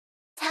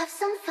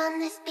some fun,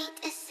 this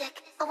beat is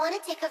sick. I wanna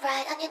take a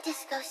ride on your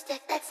disco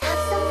stick. Let's have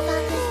some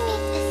fun, this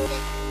beat is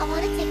sick. I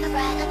wanna take a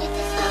ride on your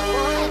disco stick.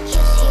 I wanna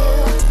kiss